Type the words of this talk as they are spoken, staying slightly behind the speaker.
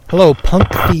Hello, Punk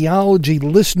Theology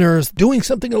listeners, doing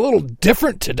something a little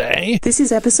different today. This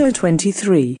is episode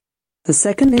 23, the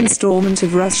second installment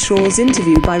of Russ Shaw's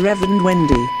interview by Reverend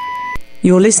Wendy.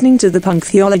 You're listening to the Punk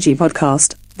Theology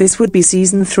podcast. This would be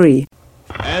season 3.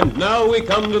 And now we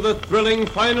come to the thrilling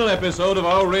final episode of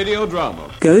our radio drama.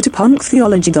 Go to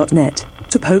punktheology.net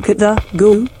to poke at the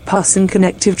goo, pus and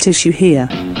connective tissue here.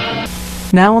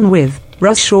 Now on with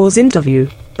Russ Shaw's interview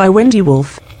by Wendy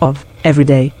Wolf of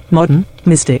Everyday Modern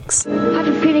Mystics. I have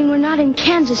a feeling we're not in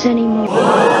Kansas anymore.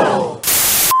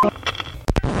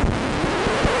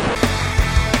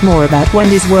 More about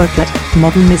Wendy's work at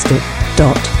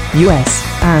modernmystic.us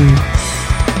and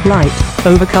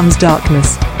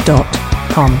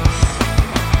lightovercomesdarkness.com.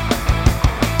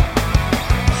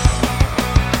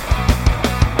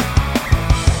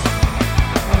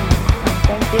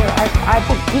 Thank you.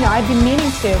 I've been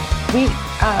meaning to. You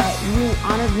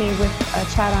honored me with a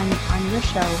chat on your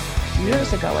show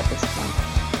years ago at this point,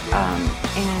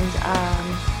 and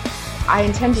I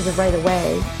intended to right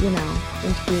away,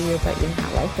 interview you, but you know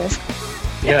how life is.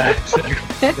 Yeah.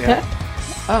 Yeah.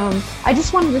 I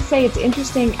just wanted to say it's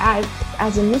interesting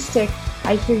as a mystic,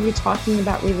 I hear you talking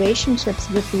about relationships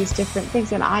with these different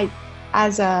things, and I,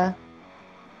 as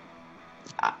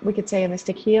we could say a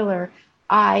mystic healer,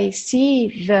 I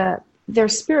see their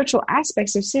spiritual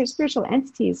aspects, their spiritual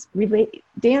entities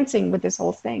dancing with this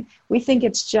whole thing. We think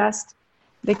it's just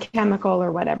the chemical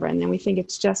or whatever, and then we think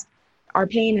it's just our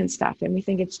pain and stuff, and we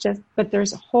think it's just, but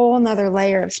there's a whole nother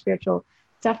layer of spiritual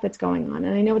stuff that's going on.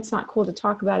 And I know it's not cool to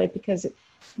talk about it because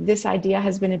this idea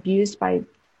has been abused by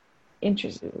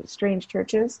strange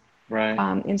churches,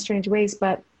 right? In strange ways,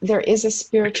 but there is a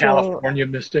spiritual... The California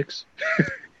mystics.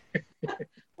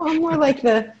 Well, more like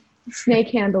the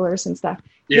snake handlers and stuff.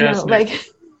 Yes.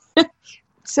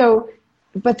 So,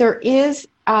 but there is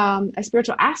a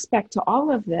spiritual aspect to all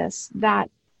of this that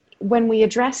when we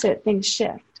address it, things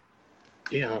shift.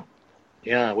 Yeah.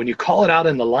 Yeah. When you call it out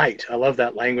in the light, I love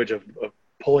that language of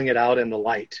pulling it out in the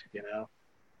light,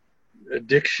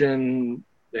 addiction,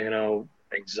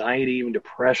 anxiety, even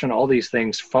depression, all these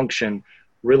things function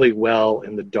really well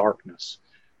in the darkness.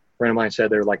 A friend of mine said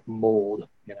they're like mold,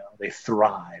 they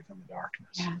thrive in the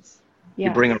darkness. Yes. You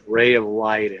bring a ray of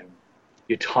light in,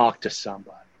 you talk to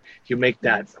somebody, you make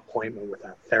that appointment with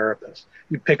that therapist,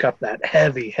 you pick up that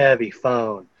heavy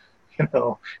phone,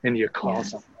 and you call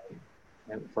somebody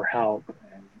for help.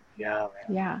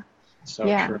 And so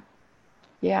true.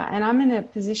 Yeah, and I'm in a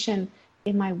position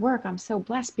in my work, I'm so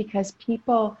blessed because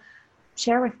people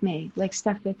share with me like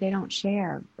stuff that they don't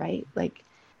share, right?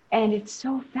 And it's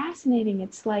so fascinating.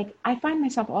 It's like, I find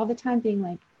myself all the time being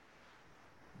like,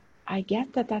 I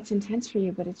get that that's intense for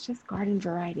you, but it's just garden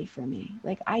variety for me.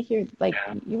 I hear,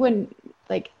 you wouldn't,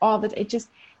 all that, it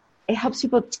helps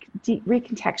people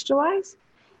recontextualize.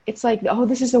 It's like, oh,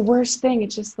 this is the worst thing.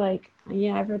 It's just like,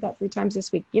 yeah, I've heard that 3 times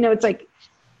this week. It's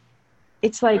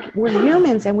like we're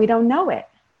humans and we don't know it.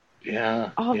 Yeah.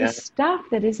 All this stuff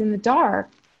that is in the dark.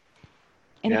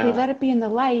 And if we let it be in the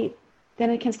light, then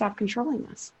it can stop controlling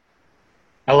us.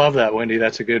 I love that, Wendy.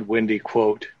 That's a good Wendy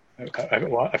quote.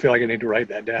 I feel like I need to write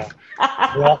that down.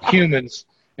 We're all humans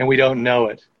and we don't know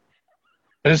it.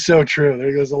 But it's so true.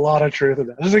 There's a lot of truth in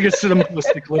that. This is like a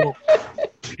simplistic little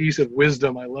piece of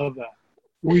wisdom. I love that.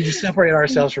 We just separate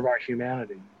ourselves from our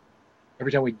humanity.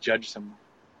 Every time we judge someone.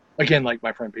 Again, like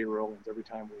my friend Peter Rollins, every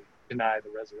time we deny the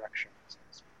resurrection.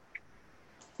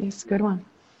 It's a good one.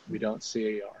 We don't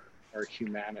see our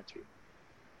humanity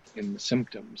in the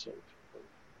symptoms of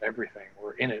everything.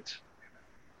 We're in it.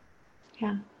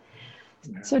 Yeah.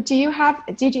 So did you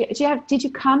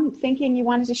come thinking you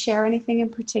wanted to share anything in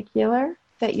particular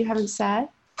that you haven't said?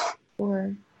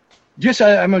 Or Yes,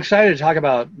 I'm excited to talk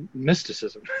about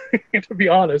mysticism, to be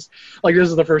honest. This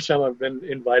is the first time I've been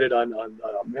invited on a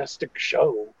mystic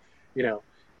show,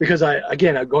 because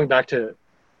going back to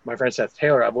my friend Seth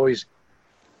Taylor, I've always,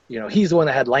 he's the one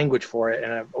that had language for it,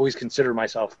 and I've always considered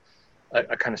myself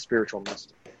a kind of spiritual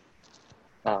mystic.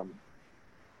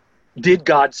 Did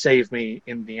God save me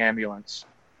in the ambulance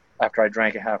after I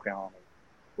drank a half gallon?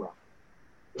 Well,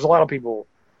 there's a lot of people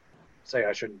say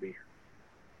I shouldn't be here,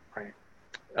 right?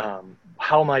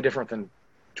 How am I different than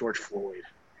George Floyd?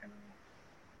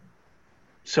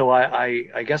 So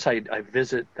I guess I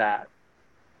visit that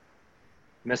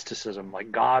mysticism.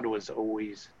 God was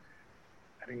always,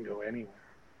 I didn't go anywhere,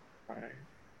 right?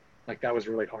 That was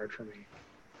really hard for me.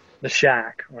 The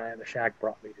shack, right? The shack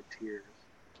brought me to tears.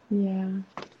 Yeah.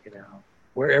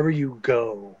 Wherever you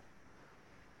go,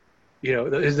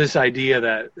 there's this idea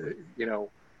that,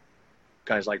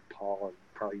 guys like Paul and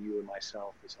probably you and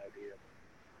myself, this idea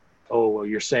oh, well,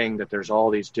 you're saying that there's all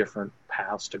these different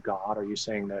paths to God. Are you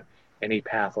saying that any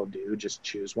path will do? Just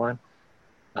choose one.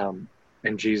 And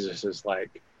Jesus is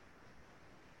like,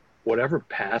 whatever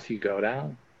path you go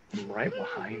down, I'm right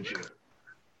behind you.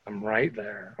 I'm right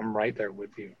there. I'm right there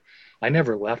with you. I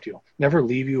never left you. Never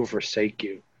leave you or forsake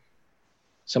you.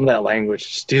 Some of that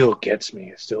language still gets me.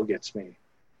 It still gets me.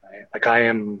 Right? Like I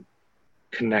am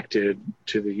connected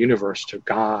to the universe, to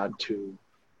God, to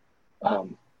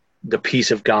the peace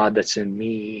of God that's in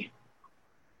me,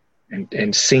 and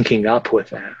syncing up with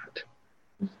that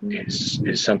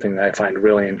is something that I find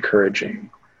really encouraging.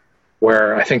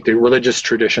 Where I think the religious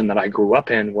tradition that I grew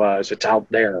up in was it's out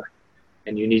there,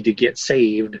 and you need to get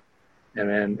saved,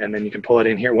 and then you can pull it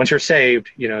in here. Once you're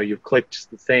saved, you've clicked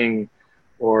the thing,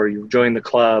 or you've joined the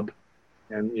club,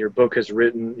 and your book is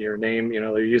written, your name, they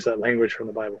use that language from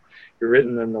the Bible. You're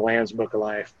written in the Lamb's Book of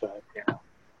Life, but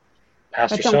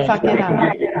Pastor but don't fuck it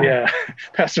up. Yeah,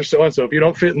 Pastor so-and-so, if you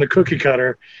don't fit in the cookie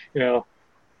cutter, you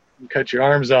cut your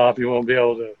arms off, you won't be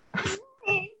able to.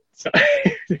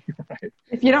 Right.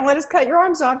 If you don't let us cut your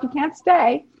arms off, you can't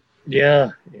stay.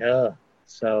 Yeah.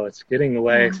 So it's getting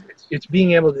away. It's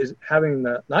being able to, having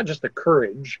not just the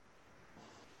courage,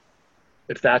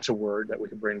 if that's a word that we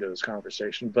can bring to this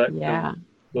conversation, but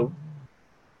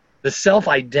the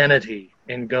self-identity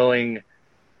in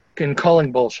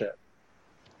calling bullshit,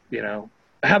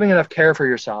 having enough care for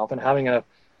yourself and having enough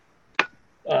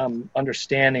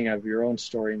understanding of your own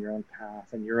story and your own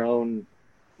path and your own,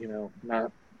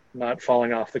 not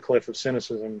falling off the cliff of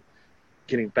cynicism,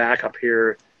 getting back up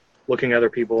here, looking other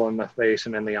people in the face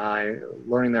and in the eye,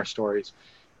 learning their stories,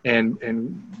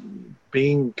 and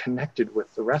being connected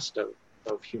with the rest of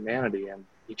humanity and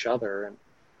each other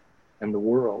and the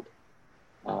world.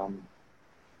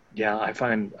 I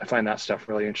find that stuff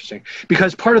really interesting,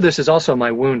 because part of this is also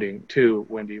my wounding too,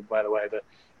 Wendy, by the way,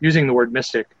 using the word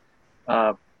mystic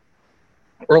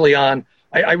early on.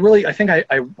 I think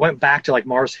I went back to like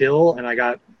Mars Hill, and I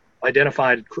got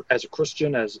identified as a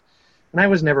Christian, and I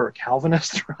was never a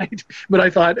Calvinist, right? But I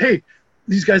thought, hey,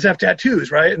 these guys have tattoos,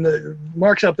 right? And the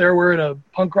Mark's up there wearing a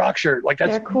punk rock shirt. Like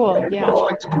that's they're cool. Yeah,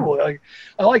 it's cool.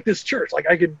 I like this church. Like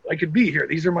I could be here.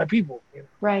 These are my people.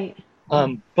 Right.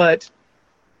 But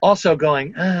also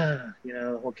going,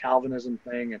 the whole Calvinism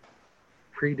thing and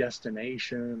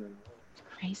predestination and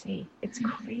crazy. It's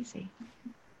crazy.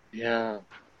 Yeah.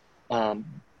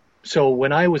 So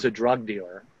when I was a drug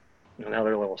dealer,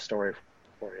 another little story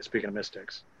for you, speaking of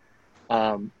mystics,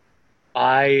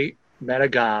 I met a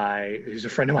guy who's a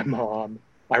friend of my mom,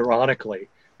 ironically,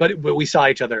 but we saw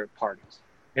each other at parties,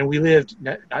 and we lived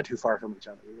not too far from each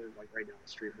other. We lived like right down the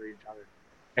street from each other.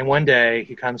 And one day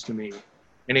he comes to me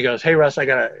and he goes, "Hey Russ, I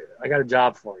got a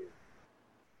job for you.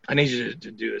 I need you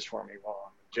to do this for me while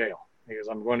I'm in jail." He goes,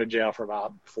 "I'm going to jail for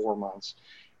about 4 months,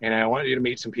 and I want you to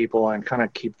meet some people and kind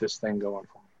of keep this thing going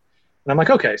for me." And I'm like,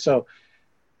 okay. So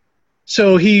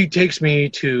he takes me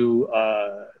to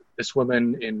this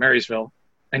woman in Marysville,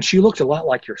 and she looked a lot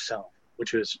like yourself,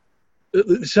 which is,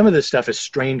 some of this stuff is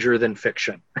stranger than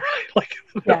fiction. Like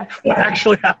what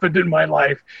actually happened in my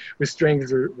life was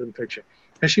stranger than fiction.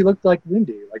 And she looked like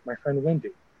Wendy, like my friend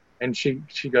Wendy. And she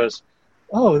goes,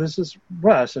 "Oh, this is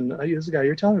Russ, and this is the guy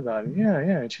you're telling me about." And yeah.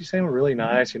 And she's saying really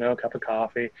nice, a cup of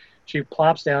coffee. She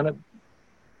plops down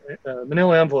a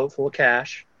manila envelope full of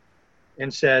cash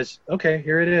and says, "Okay,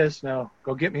 here it is. Now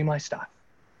go get me my stuff."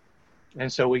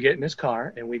 And so we get in his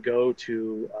car and we go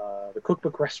to the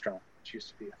Cookbook Restaurant, which used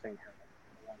to be a thing here.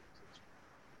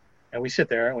 And we sit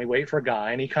there and we wait for a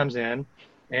guy, and he comes in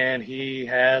and he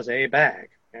has a bag,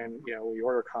 and we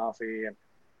order coffee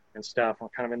and stuff. We're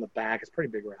kind of in the back. It's a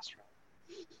pretty big restaurant.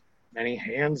 And he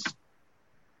hands,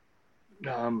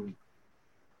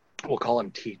 we'll call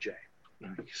him TJ.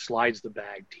 He slides the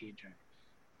bag, TJ,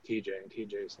 and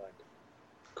TJ's like,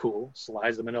 cool,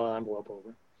 slides the manila envelope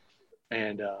over.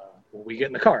 And we get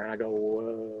in the car, and I go,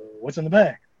 "What's in the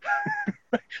bag?"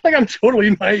 Like I'm totally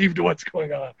naive to what's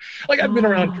going on. Like I've been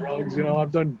around drugs,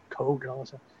 I've done coke and all that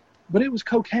stuff. But it was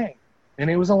cocaine, and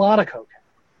it was a lot of cocaine,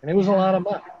 and it was a lot of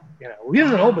money. We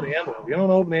didn't open the envelope. You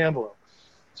don't open the envelope.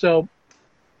 So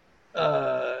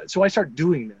I start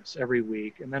doing this every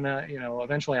week, and then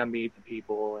eventually I meet the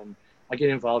people, and I get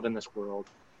involved in this world.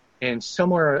 And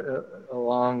somewhere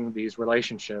along these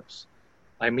relationships,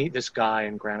 I meet this guy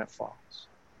in Granite Falls,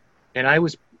 and I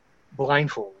was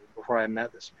blindfolded before I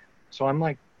met this man. So I'm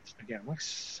like 17.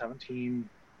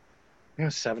 I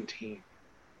was 17.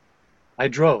 I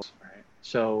drove, right?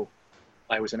 So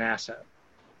I was an asset.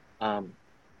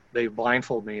 They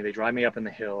blindfold me. They drive me up in the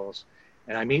hills,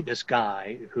 and I meet this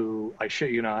guy who, I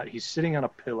shit you not, he's sitting on a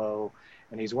pillow,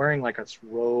 and he's wearing like a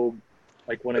robe,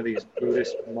 like one of these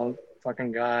Buddhist monk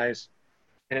fucking guys,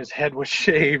 and his head was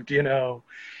shaved, and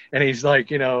he's like,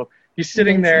 he's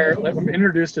sitting there. I'm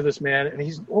introduced to this man, and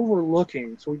he's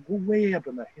overlooking. So we go way up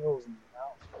in the hills and the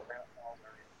mountains of Granite Falls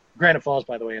area. Granite Falls,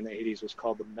 by the way, in the 80s was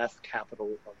called the meth capital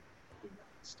of the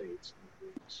United States.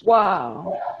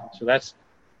 Wow. So that's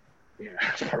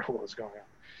part of what was going on.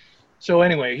 So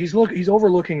anyway, he's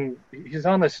overlooking. He's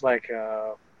on this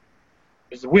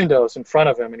there's the windows in front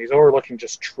of him, and he's overlooking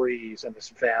just trees and this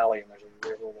valley, and there's a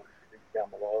river down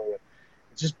below. And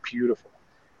it's just beautiful.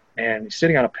 And he's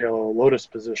sitting on a pillow, lotus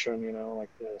position, like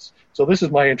this. So this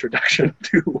is my introduction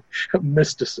to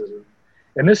mysticism.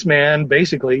 And this man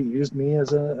basically used me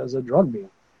as a drug deal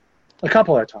a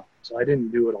couple of times. So I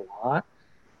didn't do it a lot.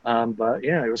 But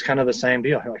yeah, it was kind of the same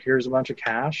deal. Like, here's a bunch of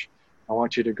cash. I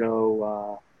want you to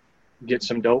go get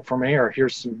some dope for me, or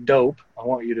here's some dope. I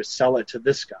want you to sell it to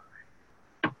this guy.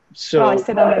 So I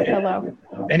sit on a pillow.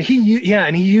 And he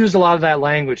used a lot of that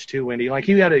language too, Wendy. Like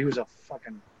he was a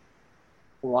fucking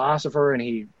philosopher, and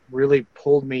he really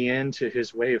pulled me into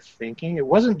his way of thinking. It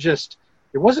wasn't just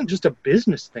a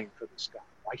business thing for this guy.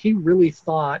 Like, he really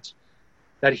thought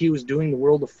that he was doing the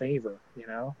world a favor,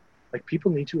 like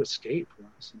people need to escape from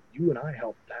us. And you and I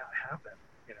helped that happen.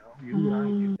 You and I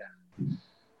did that.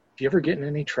 Do you ever get in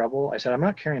any trouble? I said, I'm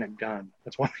not carrying a gun.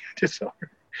 That's one thing I did. So I'm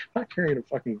not carrying a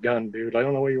fucking gun, dude. I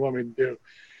don't know what you want me to do.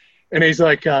 And he's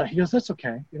like, he goes, that's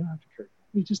okay. You don't have to carry a gun.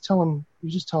 You just tell him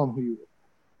who you are.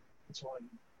 That's all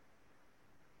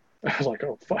I was like,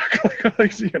 oh fuck.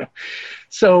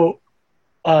 So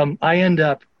I end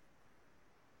up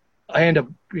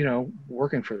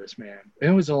working for this man. It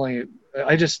was only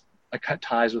I cut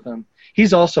ties with him.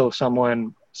 He's also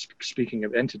someone, speaking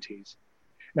of entities.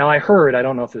 Now I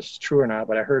don't know if this is true or not,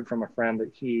 but I heard from a friend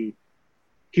that he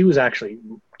was actually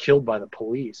killed by the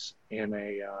police in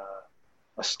a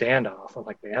standoff of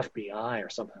like the FBI or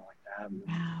something like that in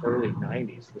the early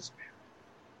 90s. This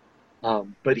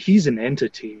man. But he's an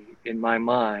entity in my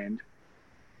mind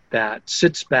that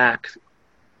sits back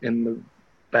in the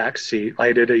back seat.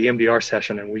 I did an EMDR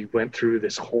session, and we went through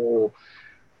this whole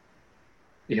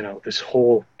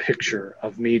picture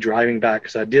of me driving back,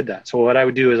 because I did that. So what I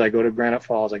would do is I go to Granite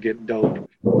Falls, I get dope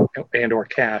and or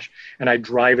cash, and I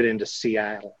drive it into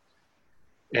Seattle.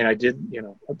 And I did,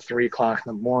 at 3:00 in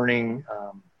the morning.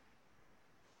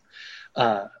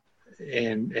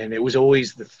 And it was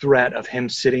always the threat of him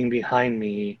sitting behind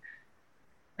me,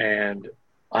 and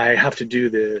I have to do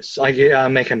this.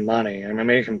 I'm making money. I'm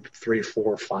making $300,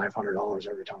 $400, $500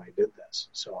 every time I did this.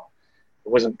 So I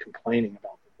wasn't complaining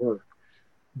about the work,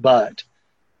 but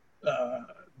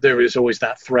there was always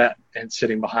that threat and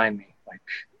sitting behind me. Like,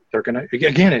 they're gonna,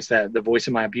 again, it's that the voice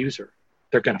of my abuser.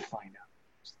 They're gonna find out.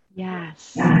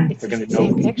 Yes, it's the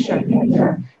same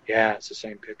picture. Yeah, it's the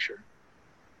same picture.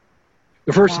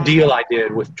 The first deal I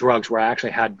did with drugs, where I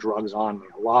actually had drugs on me,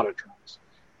 a lot of drugs.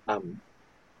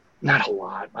 Not a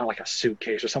lot, not like a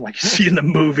suitcase or something like you see in the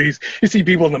movies. You see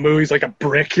people in the movies, like a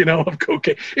brick, of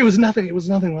cocaine. It was nothing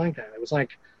like that. It was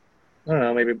like, I don't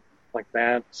know, maybe like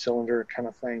that cylinder kind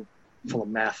of thing, full of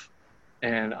meth.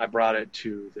 And I brought it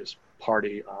to this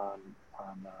party on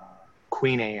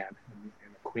Queen Anne, in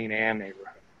the Queen Anne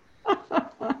neighborhood.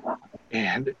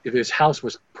 And this house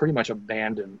was pretty much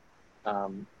abandoned.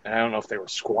 And I don't know if they were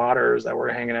squatters that were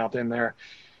hanging out in there.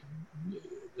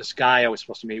 This guy I was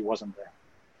supposed to meet wasn't there.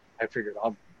 I figured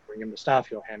I'll bring him the stuff.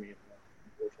 He'll hand me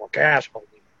more cash.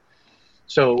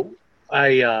 So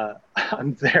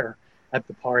I'm there at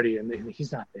the party, and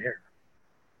he's not there.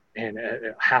 And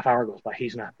a half hour goes by,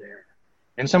 he's not there.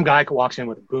 And some guy walks in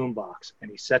with a boom box, and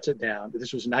he sets it down.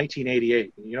 This was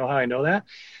 1988. And you know how I know that?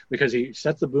 Because he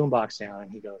sets the boom box down,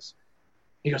 and he goes,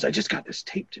 I just got this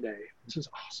tape today. This is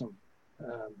awesome.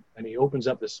 And he opens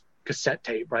up this cassette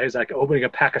tape, right? It's like opening a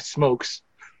pack of smokes.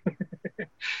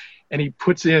 And he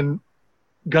puts in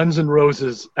Guns N'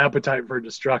 Roses' Appetite for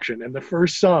Destruction. And the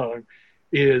first song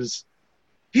is,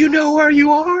 you know where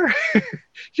you are?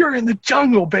 You're in the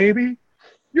jungle, baby.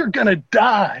 You're going to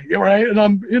die, right? And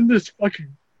I'm in this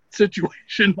fucking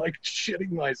situation, like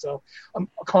shitting myself. I'm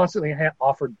constantly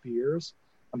offered beers.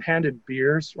 I'm handed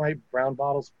beers, right? Brown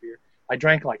bottles of beer. I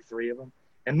drank like 3 of them.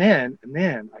 And then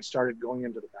I started going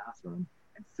into the bathroom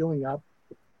and filling up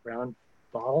the brown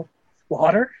bottle of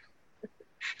water.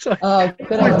 So good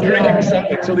drinking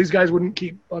something so these guys wouldn't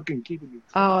keep keeping me.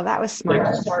 Oh, that was smart.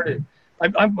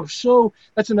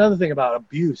 That's another thing about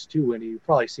abuse too, Wendy. You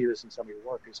probably see this in some of your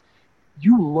work, is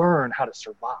you learn how to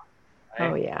survive.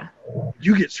 Right? Oh yeah.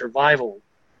 You get survival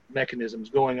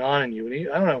mechanisms going on in you. And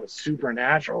I don't know if it's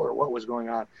supernatural or what was going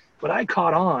on, but I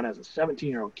caught on as a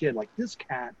 17-year-old kid, like, this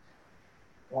cat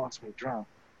wants me drunk.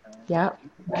 Yeah.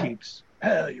 Keeps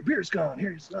 "Hell, your beer's gone.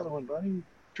 Here's another one, buddy.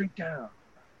 Drink down."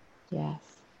 Yes.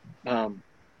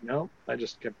 No, I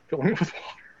just kept filling it with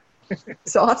water.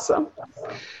 It's awesome.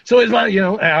 So it's about,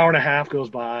 an hour and a half goes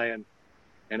by, and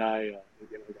I,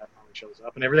 the guy finally shows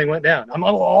up, and everything went down. I'm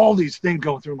all these things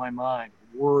going through my mind: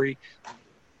 worry,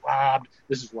 robbed.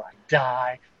 This is where I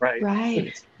die, right?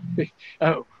 Right.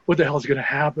 What the hell is going to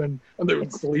happen? And the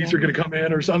police are going to come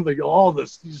in or something. All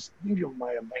this,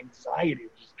 my anxiety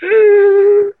was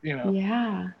just,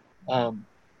 Yeah.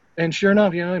 And sure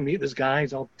enough, I meet this guy.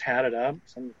 He's all tatted up,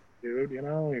 some dude.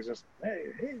 He's just, hey,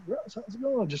 Russ, how's it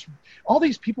going? Just all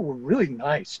these people were really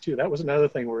nice too. That was another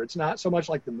thing where it's not so much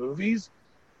like the movies,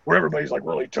 where everybody's like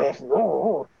really tough.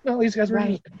 No, these guys were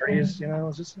just parties.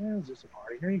 It's just a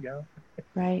party. Here you go.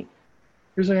 Right.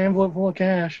 Here's an envelope full of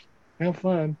cash. Have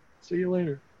fun. See you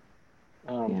later.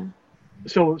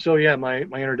 So yeah, my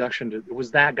introduction to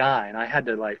was that guy, and I had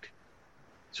to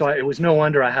it was no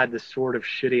wonder I had this sort of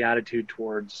shitty attitude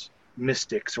towards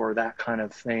mystics or that kind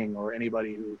of thing, or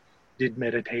anybody who did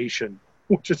meditation,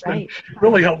 which has been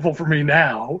really helpful for me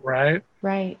now, right?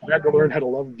 Right. I had to learn how to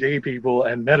love gay people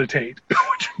and meditate.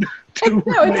 No,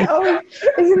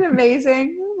 isn't it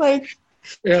amazing?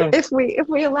 If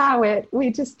we allow it,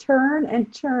 we just turn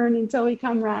and turn until we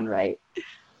come around right.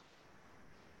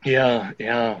 Yeah.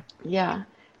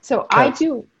 So I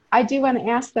do want to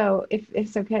ask though, if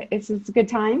it's okay, it's a good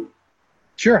time.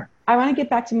 Sure. I want to get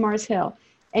back to Mars Hill,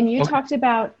 and you talked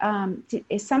about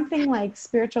is something like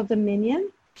spiritual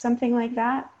dominion, something like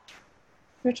that,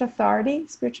 spiritual authority,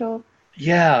 spiritual.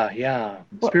 Yeah.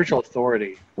 Spiritual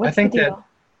authority. I think that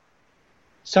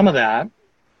some of that,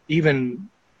 even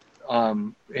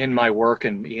in my work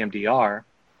in EMDR,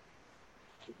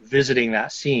 visiting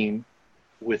that scene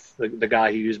with the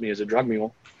guy who used me as a drug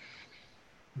mule,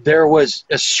 there was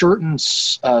a certain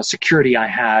security I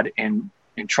had in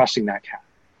trusting that cat,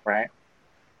 right?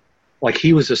 Like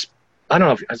he was I don't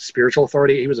know if a spiritual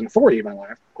authority. He was an authority in my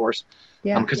life, of course,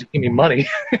 because he gave me money.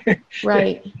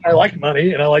 Right. I liked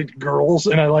money, and I liked girls,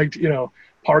 and I liked,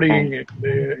 partying,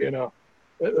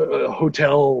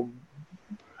 hotel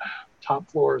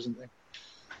top floors and things.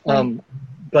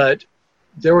 But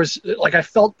there was I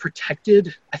felt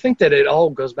protected. I think that it all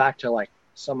goes back to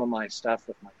some of my stuff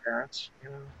with my parents,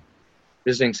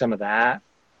 visiting some of that.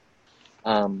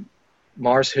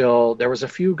 Mars Hill, there was a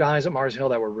few guys at Mars Hill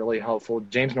that were really helpful.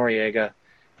 James Noriega.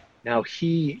 Now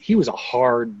he was a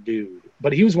hard dude,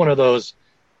 but he was one of those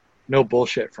no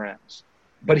bullshit friends.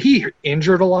 But he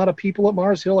injured a lot of people at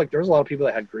Mars Hill. There was a lot of people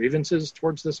that had grievances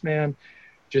towards this man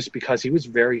just because he was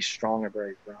very strong and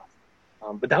very rough.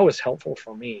 But that was helpful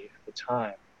for me at the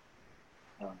time.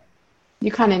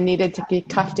 You kind of needed to be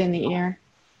cuffed in the ear.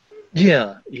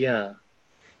 Yeah.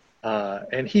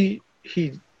 And he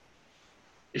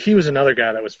was another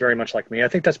guy that was very much like me. I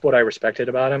think that's what I respected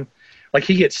about him.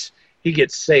 He gets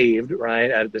saved, right,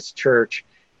 at this church,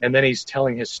 and then he's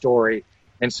telling his story,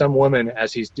 and some woman,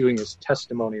 as he's doing his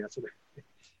testimony,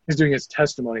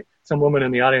 some woman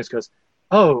in the audience goes,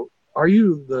 "Oh, are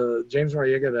you the James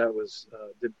Noriega that was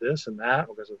did this and that?"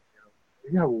 Because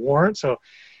you have a warrant, so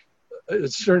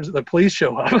it turns the police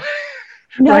show up.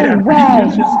 No way.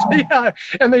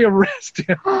 And they arrest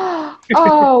him.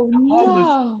 Oh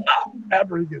no!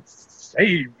 After he gets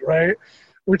saved, right?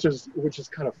 Which is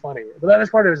kind of funny, but that is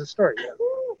part of his story. Yeah.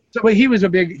 So, but he was a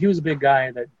big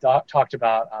guy that talked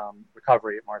about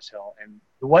recovery at Mars Hill, and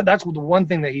that's the one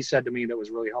thing that he said to me that was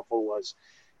really helpful was,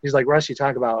 he's like, "Russ, you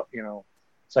talk about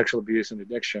sexual abuse and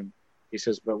addiction." He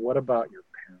says, "But what about your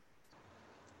parents?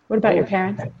 What about your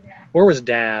parents? Where was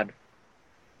Dad?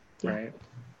 Right?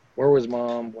 Where was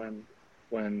Mom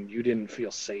when you didn't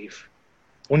feel safe?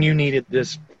 When you needed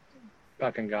this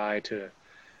fucking guy to,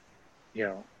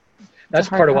 That's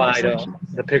part of why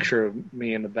the picture of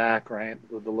me in the back, right,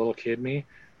 with the little kid me,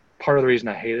 part of the reason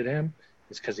I hated him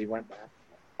is because he went back.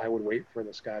 I would wait for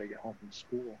this guy to get home from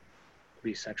school to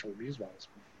be sexually abused by this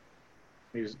man.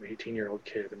 He was an 18-year-old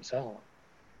kid himself.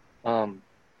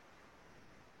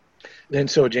 Then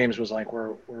so James was like,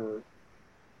 where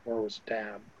was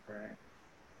Dad, right?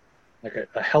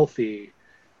 A healthy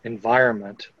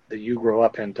environment that you grow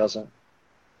up in doesn't.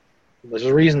 There's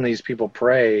a reason these people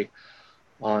prey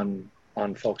on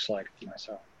folks like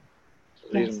myself.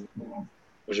 There's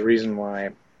a reason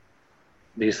why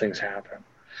these things happen.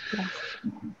 Yes.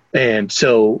 And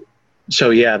so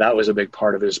yeah, that was a big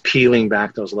part of it, is peeling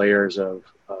back those layers of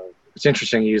it's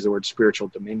interesting you use the word spiritual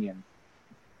dominion,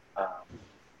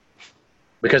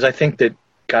 because I think that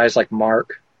guys like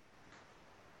Mark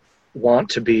want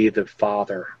to be the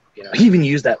father. He even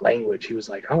used that language. He was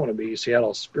like, I want to be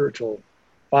Seattle's spiritual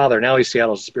father. Now he's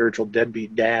Seattle's spiritual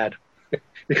deadbeat dad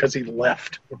because he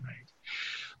left. Right?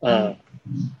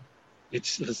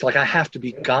 It's like I have to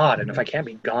be God, and if I can't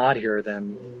be God here,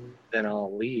 then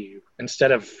I'll leave.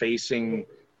 Instead of facing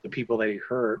the people that he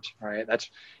hurt, right? That's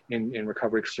in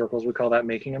recovery circles, we call that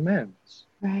making amends.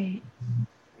 Right.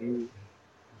 You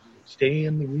stay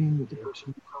in the room with the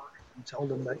person you hurt and tell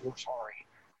them that you're sorry.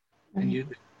 Right. And you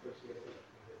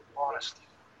honestly,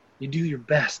 you do your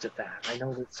best at that. I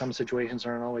know that some situations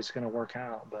aren't always going to work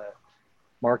out, but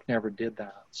Mark never did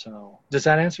that. So does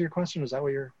that answer your question? Is that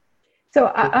what you're...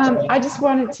 So I just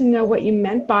wanted to know what you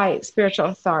meant by spiritual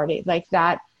authority, like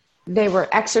that they were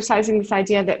exercising this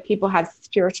idea that people had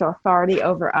spiritual authority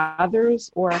over others,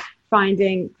 or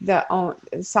finding the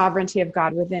sovereignty of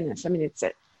God within us. I mean,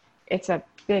 it's a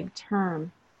big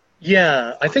term.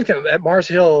 Yeah, I think that at Mars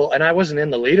Hill, and I wasn't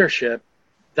in the leadership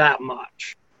that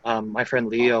much. My friend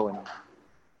Leo and I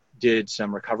did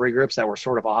some recovery groups that were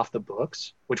sort of off the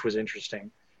books, which was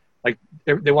interesting. Like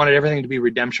they wanted everything to be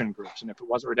redemption groups, and if it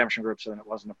wasn't redemption groups, then it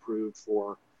wasn't approved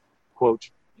for,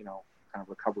 quote, kind of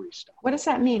recovery stuff. What does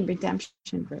that mean,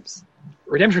 redemption groups?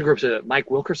 Redemption groups. Mike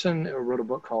Wilkerson wrote a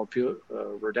book called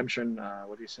Redemption.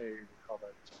 What do you say? You call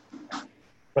that?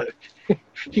 But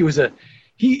he was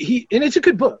he, and it's a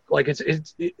good book. Like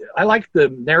I like the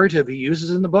narrative he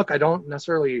uses in the book. I don't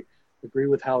necessarily agree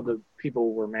with how the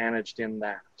people were managed in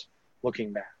that,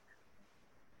 looking back.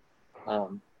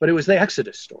 But it was the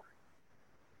Exodus story,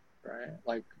 right?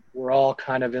 Like we're all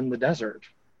kind of in the desert,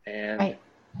 and right.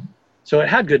 So it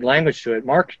had good language to it.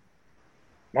 Mark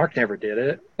never did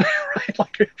it, right?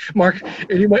 Like Mark,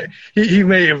 he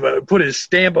may have put his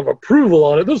stamp of approval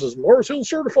on it. This is Mars Hill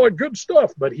certified good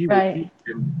stuff, but he didn't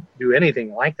do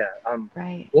anything like that.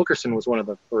 Right. Wilkerson was one of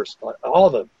the first. All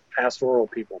the pastoral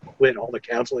people quit. All the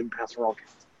counseling pastoral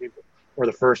people were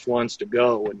the first ones to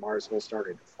go when Mars Hill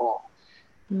started to fall.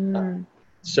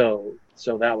 So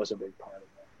that was a big part of it.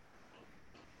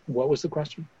 What was the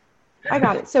question? I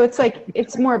got it. So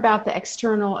it's more about the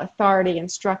external authority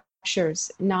and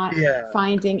structures, not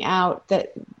finding out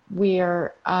that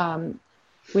we're authorities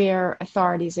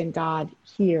in God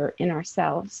here in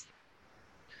ourselves.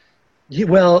 Yeah,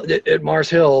 well, at Mars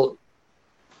Hill,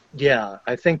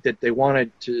 I think that they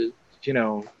wanted to,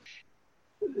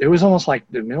 it was almost like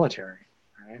the military,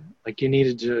 right? Like you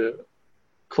needed to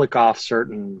click off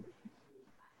certain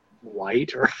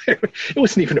white, or it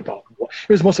wasn't even about, it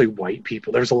was mostly white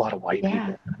people. There was a lot of white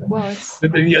people. Well,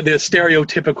 the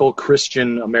stereotypical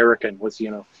Christian American was,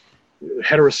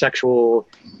 heterosexual,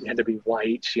 you had to be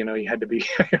white, you had to be,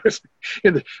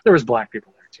 there was black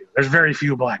people there too. There's very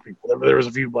few black people. There was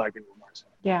a few black people in Mars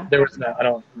Hill. Yeah. There was I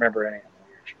don't remember any of them.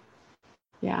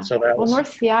 Yeah. So that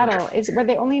North Seattle, were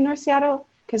they only in North Seattle?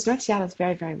 Because North Seattle is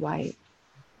very, very white.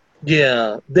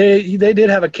 Yeah, they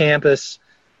did have a campus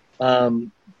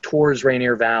towards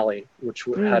Rainier Valley, which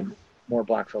had more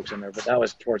black folks in there, but that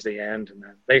was towards the end, and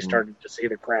then they started to see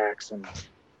the cracks, and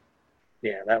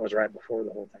that was right before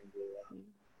the whole thing blew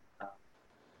up.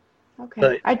 Okay,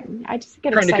 but I just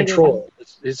get trying excited. To control.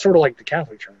 It's sort of like the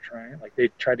Catholic Church, right? Like they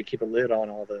tried to keep a lid on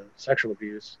all the sexual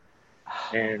abuse,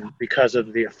 and because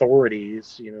of the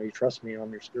authorities, you trust me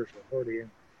on your spiritual authority,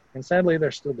 and sadly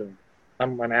they're still doing it.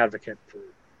 I'm an advocate for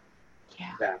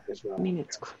that as well. I mean,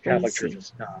 it's crazy. Catholic Church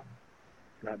is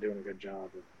not doing a good job.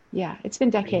 It's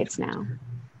been decades now.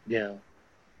 Yeah.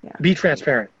 Be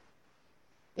transparent.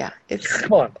 Yeah, it's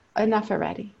come on. Enough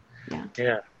already. Yeah.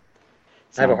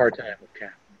 So, I have a hard time with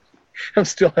Catholics. I'm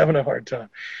still having a hard time.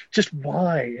 Just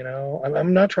why?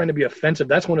 I'm not trying to be offensive.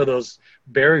 That's one of those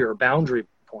boundary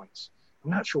points. I'm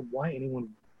not sure why anyone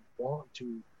would want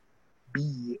to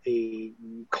be a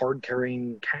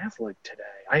card-carrying Catholic today.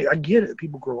 I get it.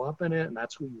 People grow up in it, and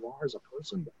that's who you are as a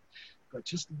person. But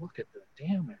just look at the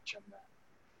damage and that.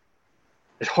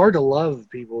 It's hard to love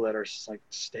people that are just like,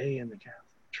 stay in the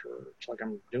Catholic Church. Like,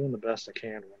 I'm doing the best I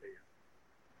can.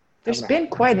 There's been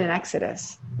quite an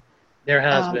exodus. There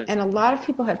has been. And a lot of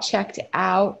people have checked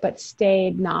out but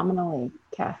stayed nominally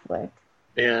Catholic.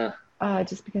 Yeah.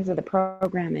 Just because of the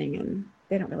programming, and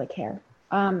they don't really care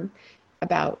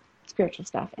about spiritual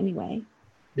stuff anyway.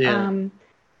 Yeah.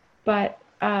 But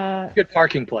good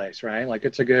parking place, right? Like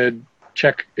it's a good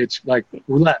check. It's like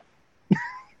roulette.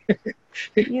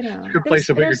 Good place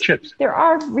to put your chips. There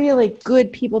are really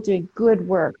good people doing good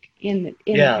work in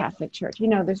the Catholic Church.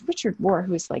 There's Richard Rohr,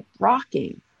 who's like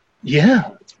rocking.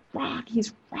 Yeah.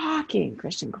 He's rocking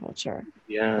Christian culture.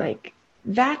 Yeah. Like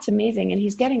that's amazing, and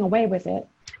he's getting away with it.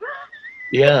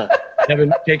 Yeah. I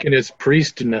haven't taken his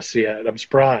priestness yet. I'm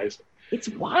surprised. It's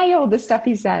wild, the stuff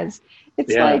he says.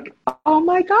 It's like, oh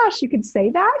my gosh, you can say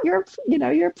that? You're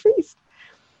a priest.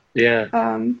 Yeah.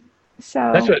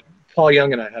 So that's what Paul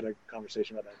Young and I had a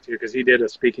conversation about that too, because he did a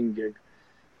speaking gig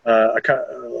like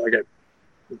a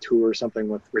tour or something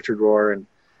with Richard Rohr, and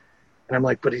I'm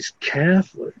like, but he's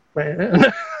Catholic,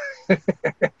 man.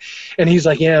 And he's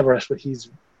like, yeah, Russ, but he's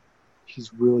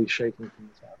really shaking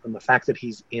things up, and the fact that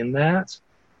he's in that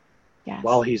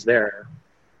while he's there,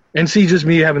 and see, just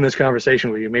me having this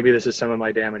conversation with you, maybe this is some of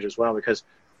my damage as well, because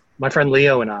my friend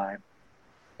Leo and I,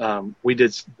 we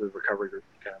did the recovery group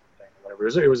kind of thing, whatever.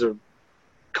 It was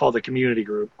called the community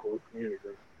group,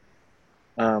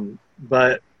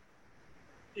 but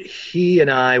he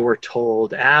and I were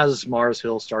told as Mars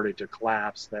Hill started to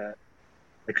collapse that,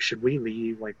 like, should we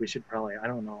leave? Like, we should probably, I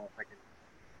don't know if I can,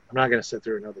 I'm not going to sit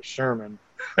through another sermon.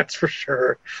 That's for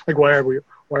sure. Like, why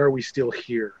are we still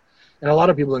here? And a lot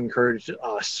of people encouraged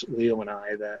us, Leo and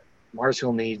I, that Mars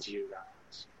Hill needs you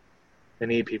guys. They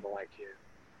need people like you.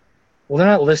 Well, they're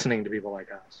not listening to people like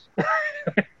us.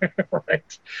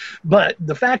 Right? But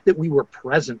the fact that we were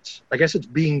present, I guess it's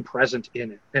being present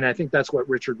in it. And I think that's what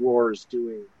Richard Rohr is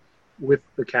doing with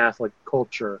the Catholic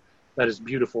culture that is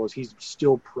beautiful, is he's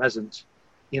still present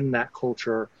in that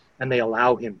culture, and they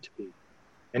allow him to be.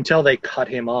 Until they cut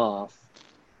him off.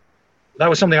 That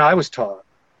was something I was told,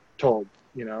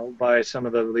 you know, by some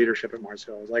of the leadership at Mars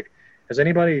Hill. I was like, has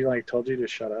anybody like told you to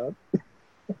shut up?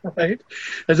 Right?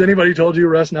 Has anybody told you,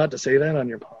 Russ, not to say that on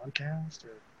your podcast?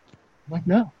 Or I'm like,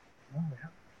 no.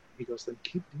 He goes, then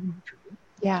keep doing what you're doing.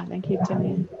 Yeah, then keep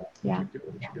doing it. Yeah. Keep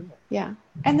doing what you're doing. Yeah.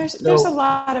 And there's a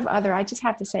lot of other, I just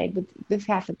have to say, with the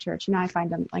Catholic Church, you know, I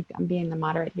find I'm being the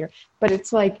moderate here, but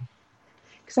it's like,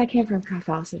 because I came from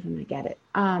Catholicism, I get it.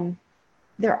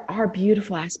 There are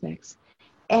beautiful aspects.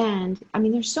 And I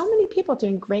mean, there's so many people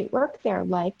doing great work there,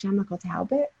 like John Michael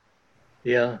Talbot.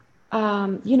 Yeah.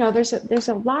 You know, there's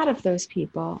a lot of those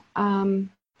people. And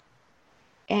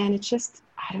it's just,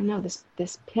 I don't know,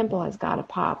 this pimple has got to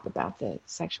pop about the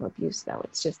sexual abuse, though.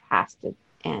 It just has to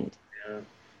end.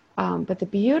 Yeah. But the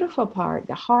beautiful part,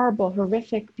 the horrible,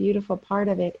 horrific, beautiful part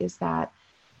of it is that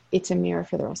it's a mirror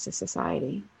for the rest of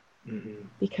society. Mm-hmm.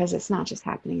 Because it's not just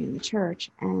happening in the church.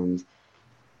 And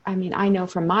I mean, I know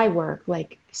from my work,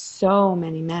 like, so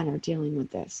many men are dealing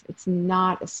with this. It's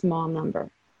not a small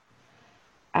number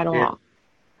at all.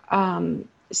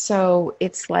 So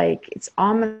it's like, it's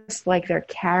almost like they're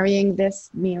carrying this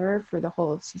mirror for the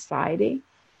whole of society.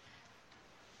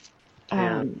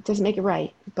 It doesn't make it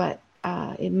right, but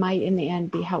it might in the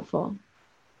end be helpful.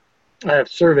 I have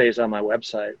surveys on my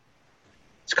website.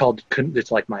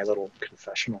 It's like my little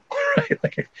confessional, right?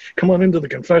 Like, come on into the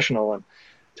confessional and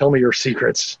tell me your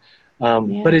secrets.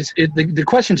 But the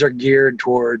questions are geared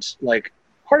towards, like,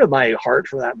 part of my heart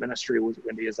for that ministry was,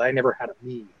 Wendy, is I never had a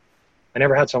me. I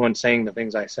never had someone saying the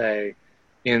things I say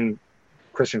in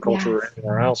Christian culture or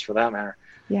anywhere else for that matter.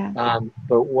 Yeah.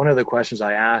 But one of the questions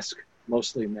I ask,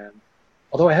 mostly men,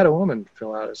 although I had a woman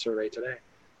fill out a survey today,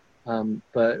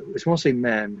 but it's mostly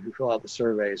men who fill out the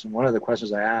surveys. And one of the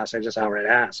questions I just outright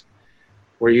ask,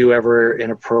 were you ever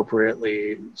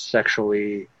inappropriately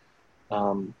sexually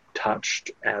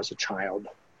touched as a child?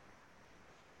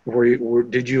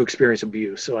 Did you experience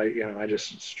abuse? So I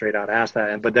just straight out asked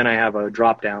that. But then I have a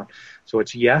drop down. So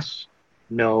it's yes,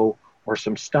 no, or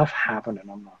some stuff happened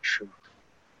and I'm not sure.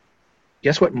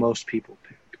 Guess what most people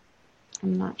pick?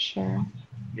 I'm not sure.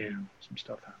 Yeah, some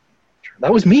stuff happened. Sure.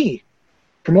 That was me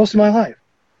for most of my life.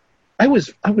 I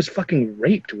was fucking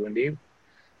raped, Wendy.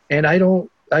 And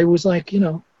I was like,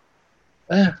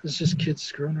 it's just kids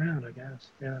screwing around, I guess.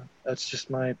 Yeah, that's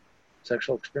just my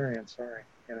sexual experience. Sorry,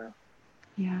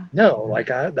 Yeah. No, like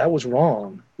that was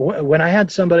wrong. When I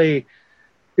had somebody,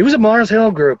 it was a Mars Hill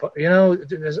group.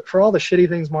 For all the shitty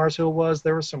things Mars Hill was,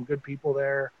 there were some good people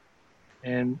there.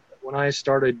 And when I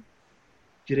started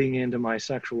getting into my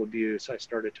sexual abuse, I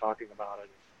started talking about it.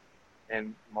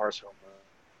 And Mars Hill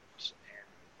groups and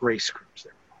grace groups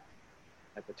there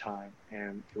at the time.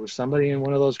 And there was somebody in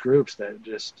one of those groups that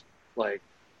just like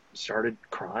started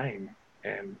crying.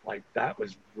 And like, that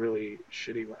was really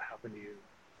shitty what happened to you.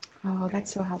 Oh,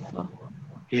 that's so helpful.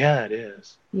 Yeah, it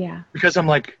is. Yeah. Because I'm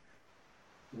like,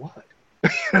 what?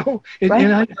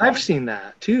 And I've seen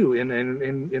that too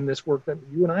in this work that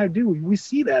you and I do. We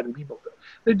see that in people.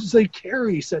 They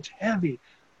carry such heavy,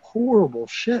 horrible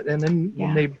shit, and then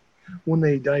when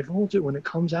they divulge it, when it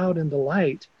comes out into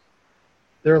light,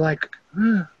 they're like,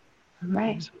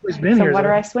 right. It's been here. What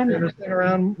are I swimming? It's been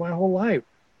around my whole life,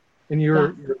 and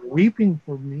you're weeping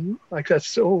for me. Like, that's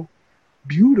so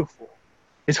beautiful.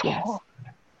 It's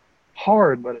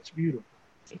hard, but it's beautiful.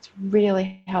 It's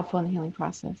really helpful in the healing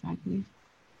process, I believe,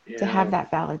 to have that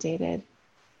validated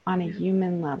on a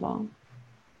human level.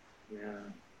 Yeah.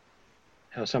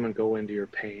 Have someone go into your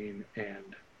pain,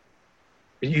 and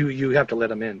you have to let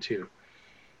them in too.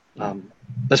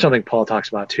 That's something Paul talks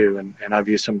about too, and I've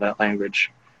used some of that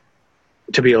language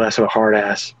to be less of a hard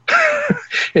ass.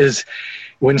 Is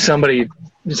when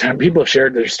people have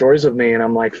shared their stories with me, and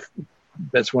I'm like,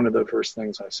 that's one of the first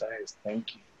things I say is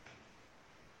thank you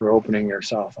for opening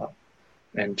yourself up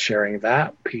and sharing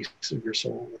that piece of your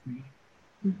soul with me.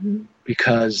 Mm-hmm.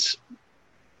 Because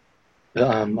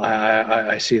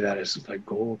I see that as like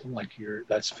gold, like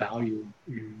that's value.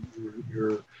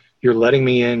 You're letting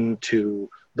me into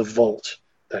the vault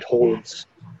that holds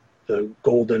the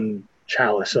golden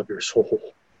chalice of your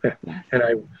soul. Yes.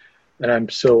 and I'm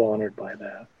so honored by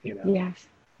that, Yes.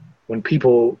 When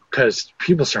because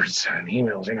people started sending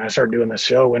emails, I started doing this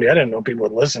show, Wendy, I didn't know people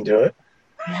would listen to it.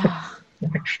 Yeah.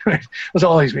 Because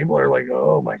all these people are like,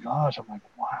 oh my gosh. I'm like,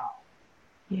 wow.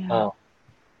 Yeah. Wow.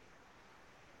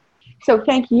 So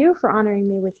thank you for honoring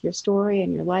me with your story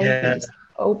and your life Yeah. and this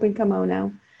open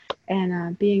kimono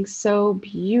and being so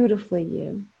beautifully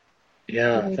you.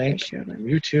 Yeah, Really thank you. appreciate it.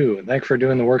 You too. And thanks for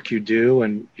doing the work you do,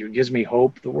 and it gives me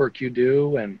hope, the work you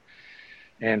do, and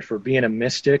for being a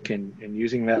mystic and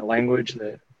using that language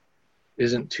that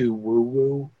isn't too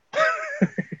woo-woo.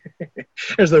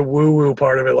 There's the woo-woo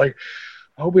part of it. Like,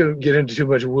 I hope we don't get into too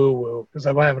much woo-woo, because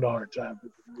I'm having a hard time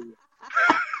with woo-woo.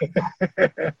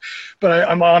 But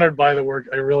I'm honored by the work.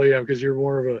 I really am, because you're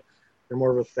more of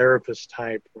a therapist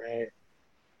type, right?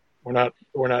 We're not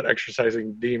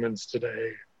exercising demons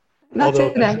today. Not Although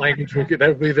today. that's language, that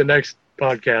would be the next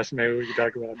podcast. Maybe we could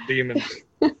talk about demons.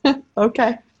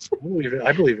 Okay.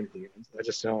 I believe in demons. I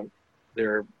just don't.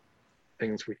 They're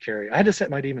things we carry. I had to set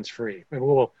my demons free. Maybe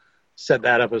we'll set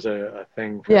that up as a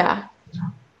thing. Yeah.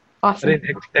 Awesome.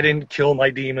 I didn't kill my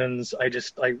demons. I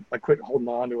quit holding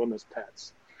on to them as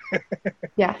pets.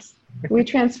 Yes. We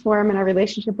transform and our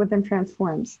relationship with them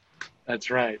transforms. That's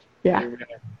right. Yeah. Amen.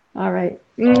 All right.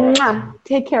 All right. Mwah.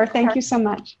 Take care. Thank you so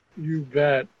much. You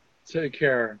bet. Take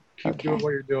care. Keep Okay. doing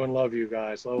what you're doing. Love you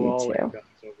guys. Love You all too. you guys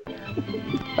over there.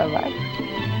 Bye-bye.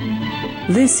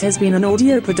 This has been an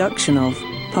audio production of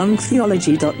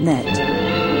punktheology.net.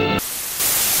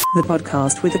 The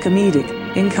podcast with a comedic,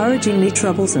 encouragingly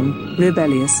troublesome,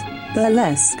 rebellious,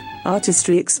 burlesque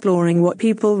artistry exploring what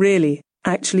people really,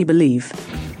 actually believe.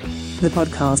 The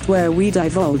podcast where we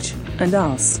divulge and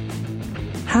ask,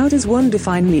 how does one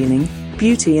define meaning,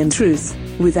 beauty and truth,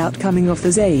 without coming off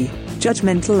as a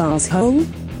judgmental asshole?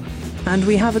 And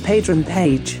we have a Patreon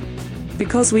page.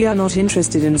 Because we are not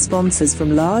interested in sponsors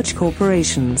from large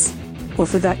corporations. Or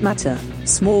for that matter,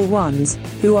 small ones,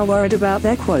 who are worried about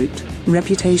their quote,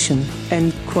 reputation,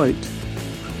 end quote.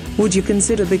 Would you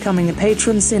consider becoming a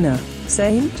patron sinner,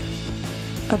 saint?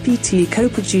 A PT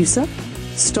co-producer?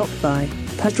 Stop by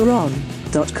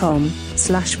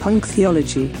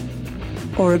patreon.com/punktheology.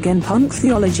 Or again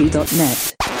punktheology.net.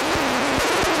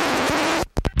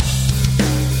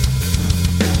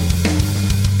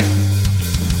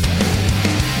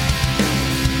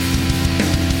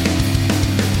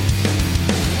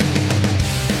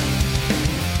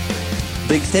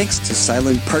 Big thanks to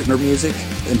Silent Partner Music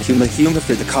and Huma Huma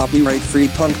for the copyright-free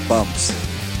punk bumps.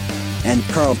 And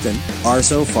Carlton, our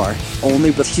so far,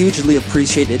 only but hugely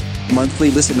appreciated,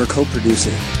 monthly listener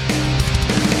co-producer.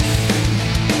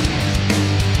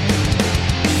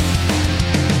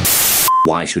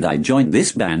 Why should I join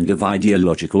this band of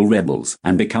ideological rebels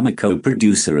and become a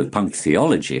co-producer of Punk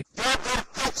Theology?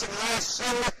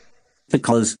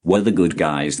 Because, we're the good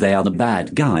guys, they are the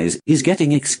bad guys, is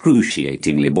getting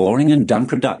excruciatingly boring and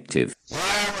unproductive.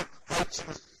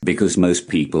 Because most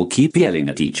people keep yelling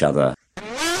at each other.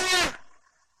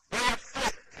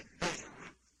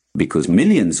 Because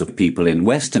millions of people in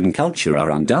Western culture are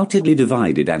undoubtedly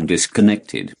divided and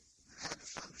disconnected.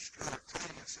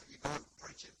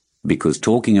 Because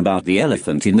talking about the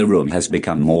elephant in the room has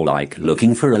become more like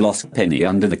looking for a lost penny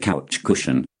under the couch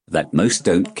cushion that most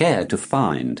don't care to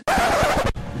find. That's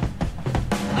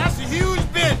a huge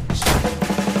bitch!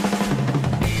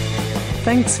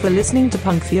 Thanks for listening to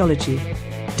Punk Theology.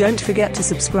 Don't forget to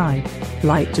subscribe,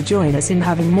 like to join us in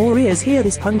having more ears hear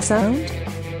this punk sound.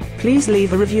 Please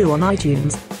leave a review on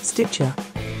iTunes, Stitcher,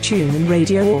 TuneIn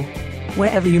Radio or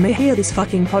wherever you may hear this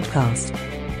fucking podcast.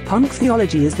 Punk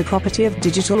Theology is the property of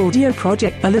Digital Audio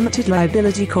Project, a limited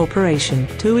liability corporation,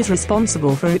 who is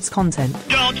responsible for its content.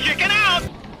 Don't chicken out!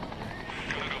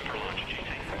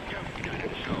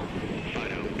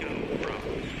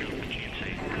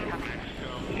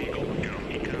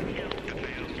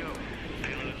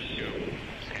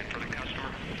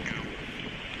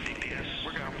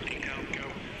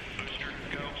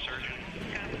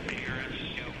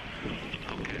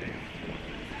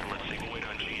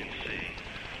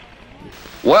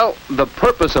 Well, the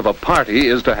purpose of a party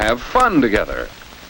is to have fun together.